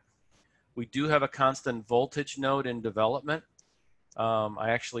current. We do have a constant voltage node in development. I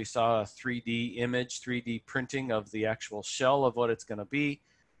actually saw a 3D image, 3D printing of the actual shell of what it's going to be.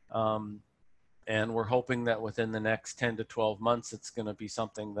 And we're hoping that within the next 10 to 12 months, it's going to be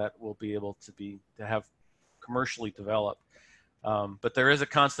something that will be able to have commercially developed. But there is a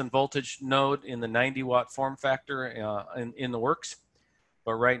constant voltage node in the 90-watt form factor in the works.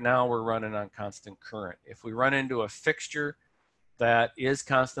 But right now we're running on constant current. If we run into a fixture that is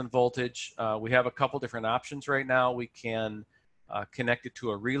constant voltage, we have a couple different options right now. We can connect it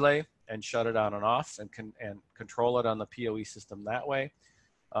to a relay and shut it on and off and control it on the PoE system that way.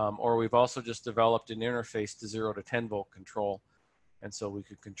 Or we've also just developed an interface to 0 to 10 volt control. And so we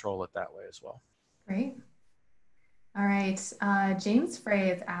could control it that way as well. Great. All right. James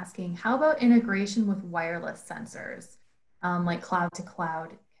Frey is asking, how about integration with wireless sensors, like cloud to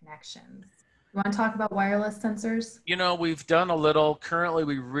cloud connections? You want to talk about wireless sensors? You know, we've done a little. Currently,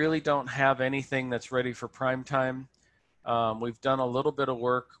 we really don't have anything that's ready for prime time. We've done a little bit of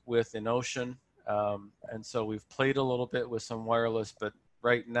work with InOcean, and so we've played a little bit with some wireless, but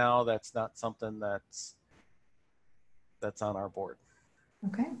right now that's not something that's on our board.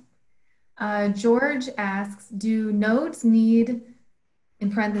 Okay. George asks, do nodes need,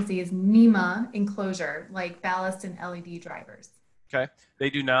 in parentheses, NEMA enclosure, like ballast and LED drivers? Okay, they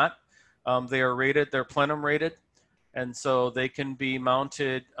do not. They are rated, they're plenum rated, and so they can be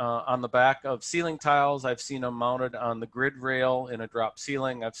mounted on the back of ceiling tiles. I've seen them mounted on the grid rail in a drop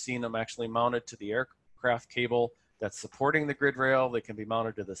ceiling. I've seen them actually mounted to the aircraft cable that's supporting the grid rail. They can be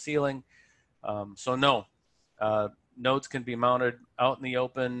mounted to the ceiling. So no, nodes can be mounted out in the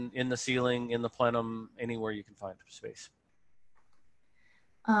open, in the ceiling, in the plenum, anywhere you can find space.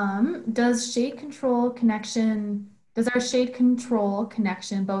 Does our shade control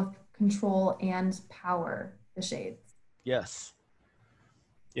connection both control and power the shades? Yes.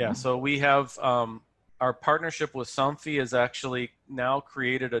 Yeah, so we have our partnership with Somfy has actually now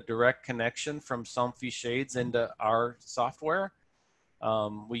created a direct connection from Somfy shades into our software.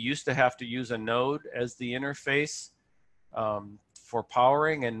 We used to have to use a node as the interface for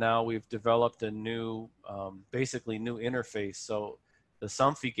powering, and now we've developed a new, basically new interface. So the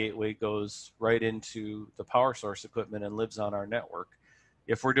Somfy gateway goes right into the power source equipment and lives on our network.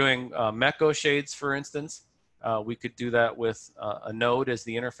 If we're doing Meco shades, for instance, we could do that with a node as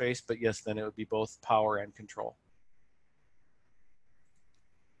the interface, but yes, then it would be both power and control.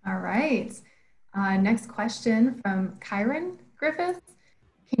 All right. Next question from Kyron Griffiths.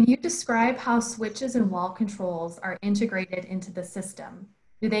 Can you describe how switches and wall controls are integrated into the system?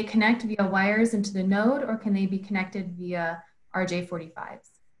 Do they connect via wires into the node, or can they be connected via RJ45s?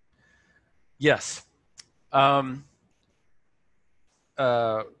 Yes.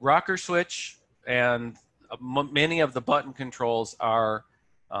 Rocker switch and many of the button controls are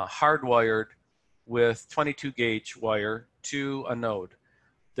hardwired with 22 gauge wire to a node.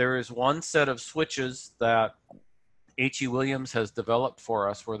 There is one set of switches that H.E. Williams has developed for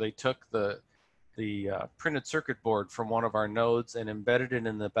us where they took the printed circuit board from one of our nodes and embedded it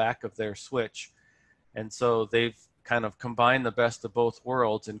in the back of their switch. And so they've kind of combined the best of both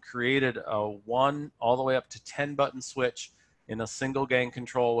worlds and created a 1 all the way up to 10 button switch in a single gang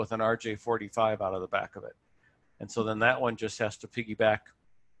control with an RJ45 out of the back of it. And so then that one just has to piggyback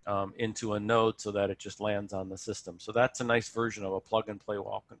into a node so that it just lands on the system. So that's a nice version of a plug and play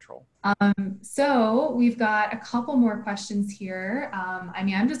wall control. So we've got a couple more questions here. I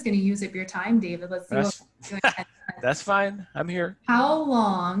mean, I'm just going to use up your time, David. Let's see what we're doing. That's fine. I'm here. How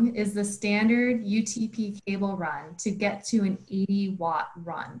long is the standard UTP cable run to get to an 80-watt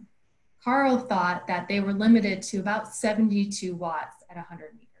run? Carl thought that they were limited to about 72 watts at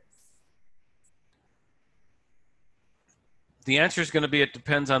 100 meters. The answer is going to be it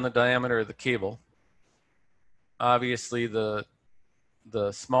depends on the diameter of the cable. Obviously, the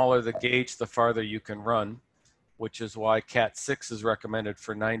smaller the gauge, the farther you can run, which is why Cat 6 is recommended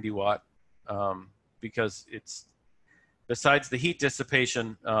for 90 watt, because it's, besides the heat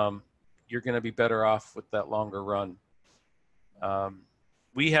dissipation, you're going to be better off with that longer run.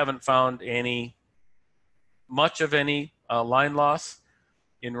 We haven't found much of any line loss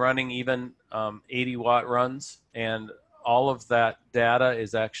in running even 80 watt runs, and all of that data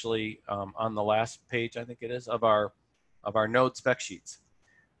is actually on the last page, I think it is, of our node spec sheets.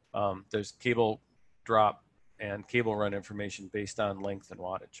 There's cable drop and cable run information based on length and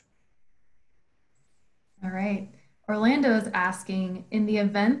wattage. All right. Orlando is asking, in the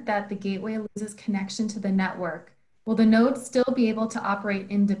event that the gateway loses connection to the network, will the nodes still be able to operate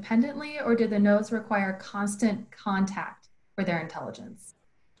independently, or do the nodes require constant contact for their intelligence?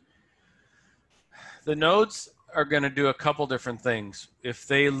 The nodes are going to do a couple different things. If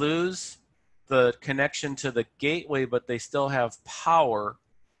they lose the connection to the gateway, but they still have power,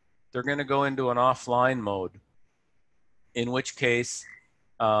 they're going to go into an offline mode, in which case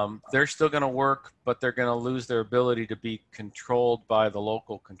they're still going to work, but they're going to lose their ability to be controlled by the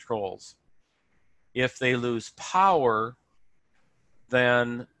local controls. If they lose power,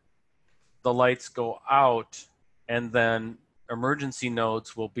 then the lights go out, and then emergency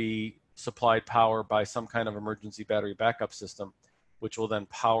nodes will be supplied power by some kind of emergency battery backup system, which will then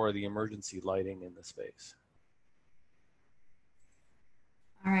power the emergency lighting in the space.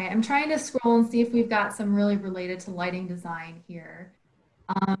 All right, I'm trying to scroll and see if we've got some really related to lighting design here.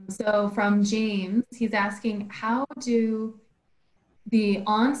 So from James, he's asking, how do the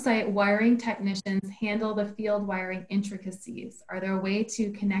on-site wiring technicians handle the field wiring intricacies? Are there a way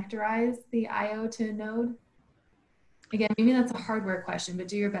to connectorize the I/O to a node? Again, maybe that's a hardware question, but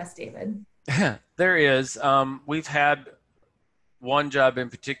do your best, David. There is. We've had one job in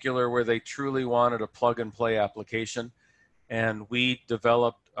particular where they truly wanted a plug and play application, and we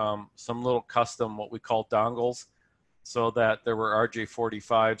developed some little custom, what we call dongles, so that there were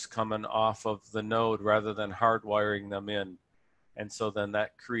RJ45s coming off of the node rather than hardwiring them in. And so then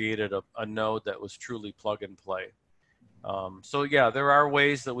that created a node that was truly plug and play. So yeah, there are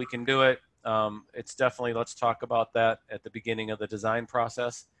ways that we can do it. It's definitely, let's talk about that at the beginning of the design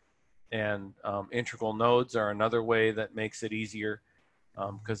process. And integral nodes are another way that makes it easier,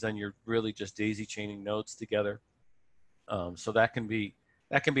 because then you're really just daisy chaining nodes together. So that can be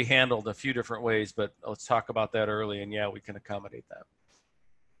handled a few different ways, but let's talk about that early, and yeah, we can accommodate that.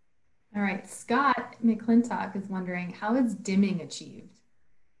 All right, Scott McClintock is wondering, how is dimming achieved?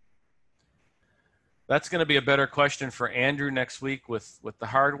 That's going to be a better question for Andrew next week with the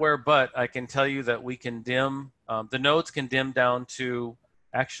hardware, but I can tell you that we can dim, the nodes can dim down to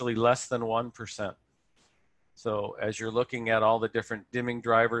actually less than 1%. So as you're looking at all the different dimming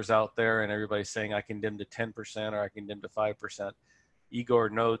drivers out there and everybody's saying I can dim to 10% or I can dim to 5%, Igor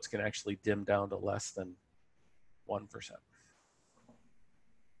nodes can actually dim down to less than 1%.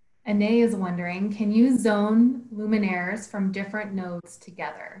 Ane is wondering, can you zone luminaires from different nodes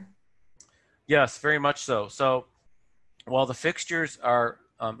together? Yes, very much so. So while the fixtures are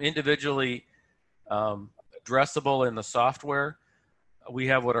individually addressable in the software, we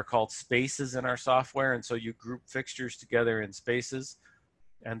have what are called spaces in our software. And so you group fixtures together in spaces,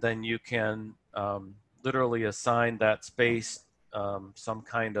 and then you can literally assign that space some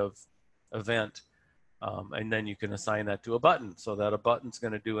kind of event. And then you can assign that to a button so that a button's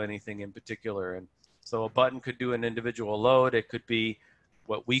going to do anything in particular. And so a button could do an individual load. It could be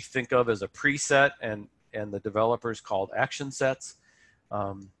what we think of as a preset, and the developers called action sets.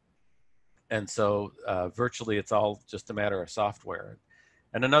 And so virtually it's all just a matter of software.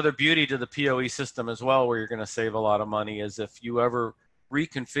 And another beauty to the PoE system as well, where you're going to save a lot of money, is if you ever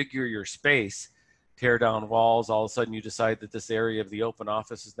reconfigure your space, tear down walls, all of a sudden you decide that this area of the open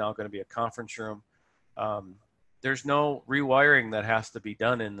office is now going to be a conference room. There's no rewiring that has to be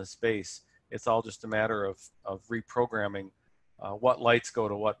done in the space. It's all just a matter of reprogramming what lights go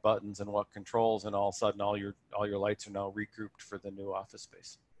to what buttons and what controls, and all of a sudden all your lights are now regrouped for the new office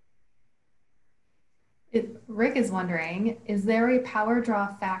space. Rick is wondering, is there a power draw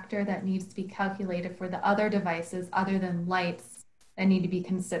factor that needs to be calculated for the other devices other than lights that need to be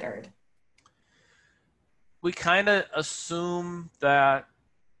considered? We kind of assume that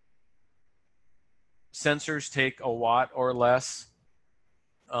sensors take a watt or less.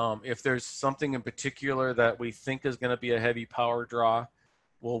 If there's something in particular that we think is going to be a heavy power draw,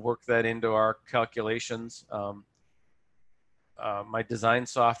 we'll work that into our calculations. My design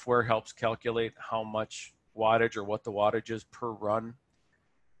software helps calculate how much wattage or what the wattage is per run.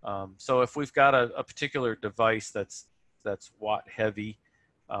 So if we've got a particular device that's watt heavy,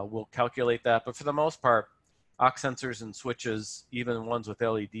 we'll calculate that. But for the most part, aux sensors and switches, even ones with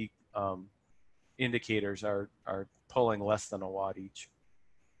LED indicators, are pulling less than a watt each.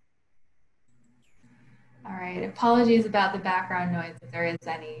 All right, apologies about the background noise if there is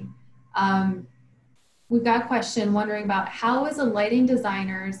any. We've got a question wondering about, how is a lighting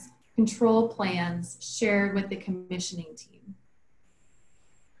designer's control plans shared with the commissioning team?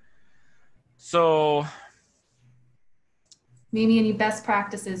 So maybe any best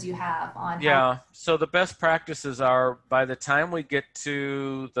practices you have on how. Yeah, so the best practices are by the time we get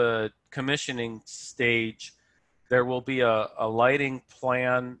to the commissioning stage, there will be a lighting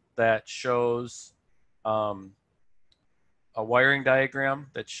plan that shows um, a wiring diagram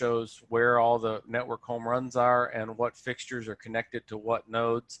that shows where all the network home runs are and what fixtures are connected to what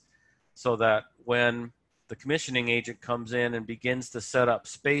nodes, so that when the commissioning agent comes in and begins to set up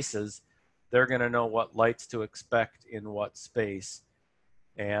spaces, they're going to know what lights to expect in what space.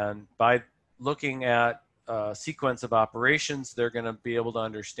 And by looking at a sequence of operations, they're going to be able to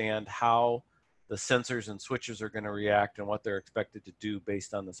understand how the sensors and switches are going to react and what they're expected to do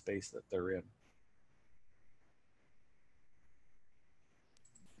based on the space that they're in.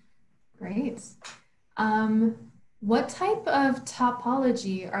 Great. What type of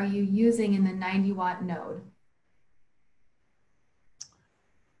topology are you using in the 90-watt node?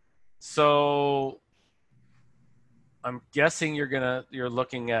 So I'm guessing you're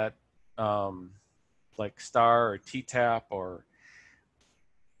looking at like star or T-tap, or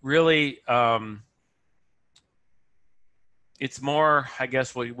really it's more, I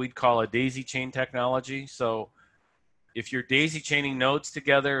guess, what we'd call a daisy chain technology. So if you're daisy chaining nodes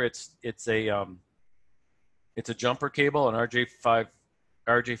together, it's a jumper cable, an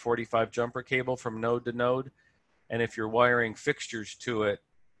RJ45 jumper cable from node to node. And if you're wiring fixtures to it,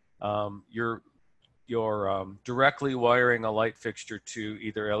 you're directly wiring a light fixture to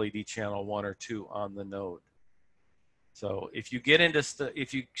either LED channel 1 or 2 on the node. So if you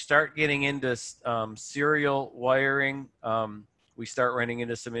start getting into serial wiring, we start running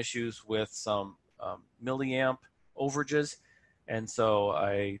into some issues with some milliamp overages, and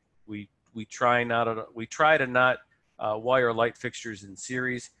so we try to not wire light fixtures in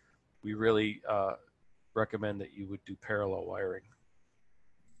series. We really recommend that you would do parallel wiring.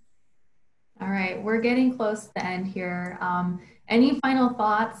 All right, we're getting close to the end here. Any final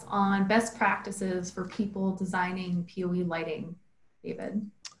thoughts on best practices for people designing PoE lighting,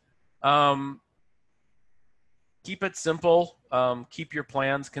 David? Keep it simple. Keep your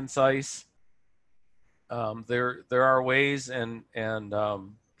plans concise. There are ways and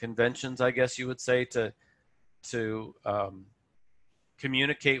conventions, I guess you would say, to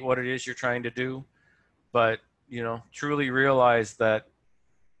communicate what it is you're trying to do, but truly realize that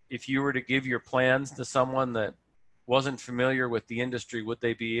if you were to give your plans to someone that wasn't familiar with the industry, would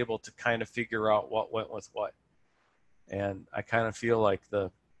they be able to kind of figure out what went with what? And I kind of feel like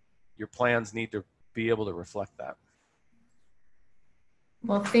your plans need to be able to reflect that.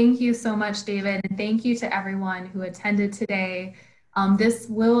 Well, thank you so much, David, and thank you to everyone who attended today. This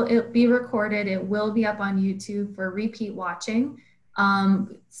will be recorded. It will be up on YouTube for repeat watching.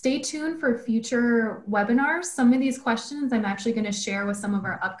 Stay tuned for future webinars. Some of these questions I'm actually going to share with some of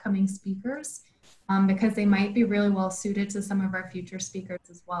our upcoming speakers because they might be really well suited to some of our future speakers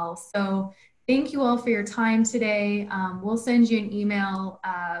as well. So thank you all for your time today. We'll send you an email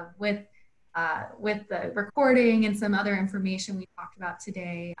with the recording and some other information we talked about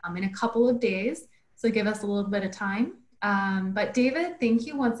today in a couple of days. So give us a little bit of time. But David, thank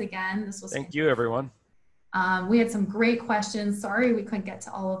you once again. Thank you, everyone. We had some great questions. Sorry we couldn't get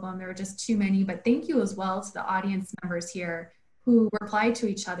to all of them. There were just too many, but thank you as well to the audience members here who replied to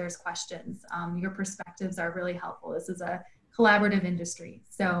each other's questions. Your perspectives are really helpful. This is a collaborative industry.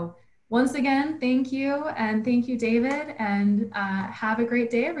 So once again, thank you. And thank you, David. And have a great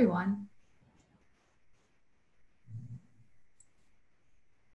day, everyone.